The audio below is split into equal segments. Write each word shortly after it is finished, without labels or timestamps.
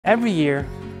Every year,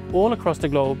 all across the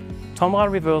globe,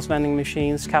 TOMRA reverse vending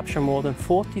machines capture more than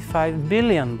 45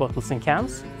 billion bottles and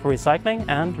cans for recycling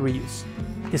and reuse.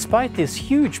 Despite this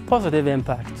huge positive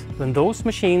impact, when those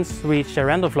machines reach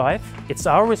their end of life, it's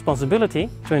our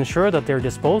responsibility to ensure that their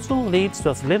disposal leads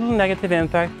to as little negative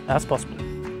impact as possible.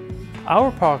 Our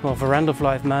partner for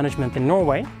end-of-life management in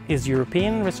Norway is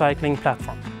European Recycling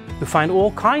Platform. You find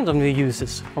all kinds of new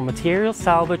uses for materials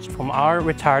salvaged from our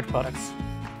retired products.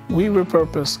 We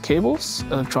repurpose cables,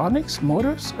 electronics,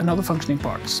 motors and other functioning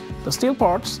parts. The steel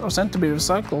parts are sent to be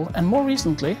recycled, and more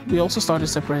recently we also started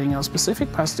separating out specific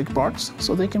plastic parts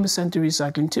so they can be sent to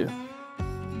recycling too.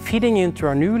 Feeding into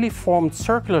our newly formed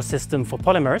circular system for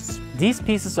polymers, these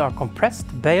pieces are compressed,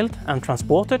 baled and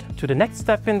transported to the next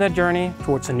step in their journey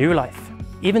towards a new life.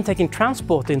 Even taking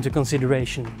transport into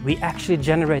consideration, we actually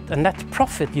generate a net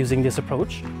profit using this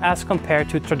approach as compared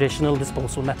to traditional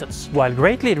disposal methods, while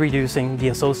greatly reducing the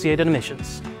associated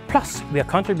emissions. Plus, we are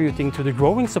contributing to the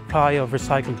growing supply of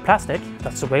recycled plastic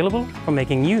that's available for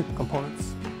making new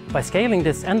components. By scaling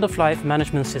this end-of-life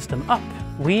management system up,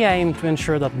 we aim to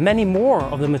ensure that many more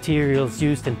of the materials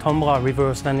used in TOMRA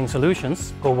reverse vending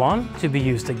solutions go on to be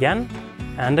used again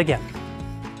and again.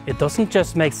 It doesn't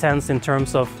just make sense in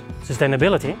terms of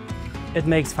sustainability, it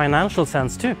makes financial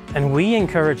sense too. And we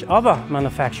encourage other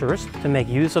manufacturers to make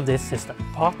use of this system.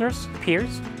 Partners,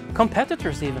 peers,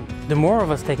 competitors even. The more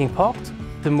of us taking part,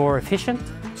 the more efficient,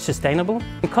 sustainable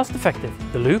and cost-effective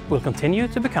the loop will continue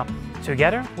to become.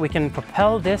 Together we can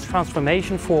propel this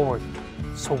transformation forward.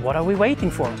 So what are we waiting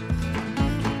for?